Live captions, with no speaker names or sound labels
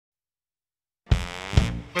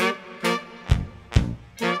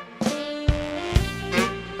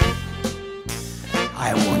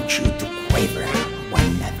want you to quaver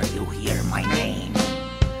whenever you hear my name.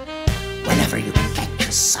 Whenever you catch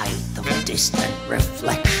a sight of a distant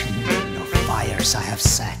reflection of fires I have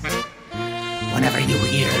set. Whenever you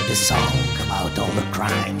hear the song about all the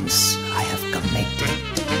crimes I have committed,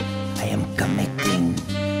 I am committing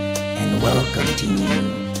and will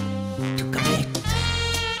continue to commit.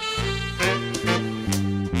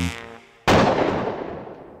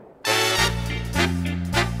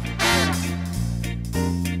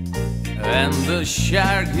 And the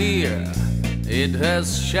shark here, it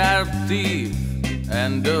has sharp teeth,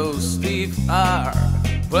 and those teeth are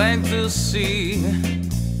plain to see.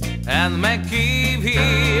 And Mackie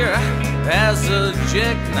here has a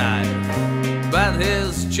jackknife, but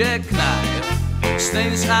his jackknife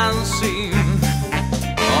stays unseen.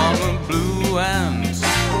 On a blue and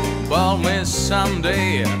balmy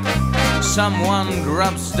Sunday, someone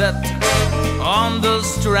drops dead on the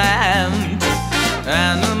strand,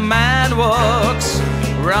 and a man walks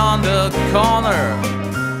round the corner.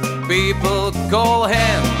 People call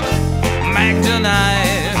him Mack the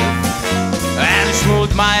Knife. And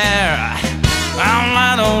smooth my hair, and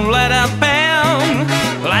I don't let a pen,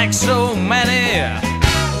 like so many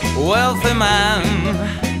wealthy men.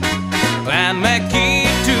 And Mackie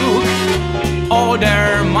took all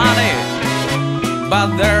their money,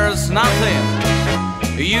 but there's nothing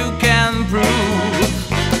you can prove.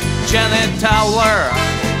 Janet Towler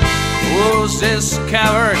was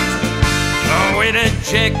discovered with a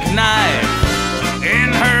jackknife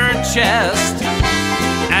in her chest.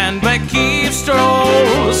 And Mackie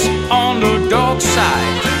strolls on the dark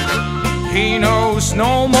side. He knows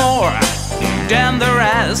no more than the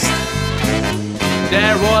rest.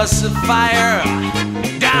 There was a fire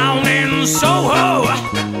down in Soho.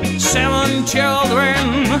 7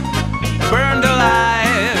 children burned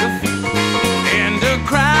alive. In the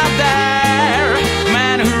crowd there,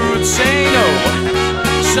 men who'd say no.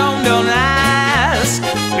 Some don't ask,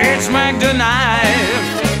 it's Mack the Knife.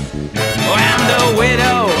 And the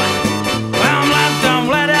widow,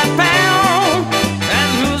 let it pound, and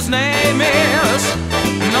whose name is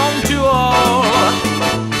known to all.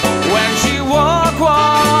 When she was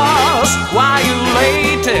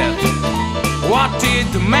violated, what did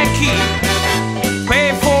Mackie pay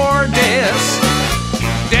for this?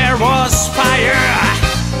 There was fire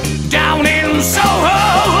down in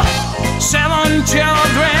Soho. 7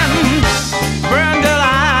 children burned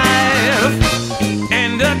alive.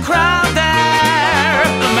 In the crowd there,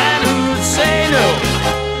 the man who'd say no,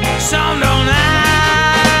 some don't ask.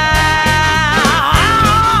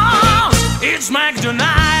 It's Mack the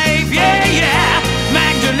Knife, yeah, yeah,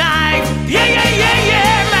 Mack the Knife, yeah, yeah, yeah,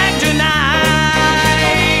 yeah, Mack the Knife.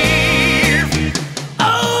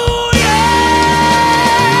 Oh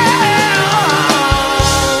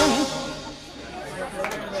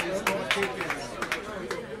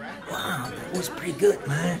Wow, that was pretty good,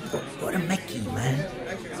 man. What a Mackie, man.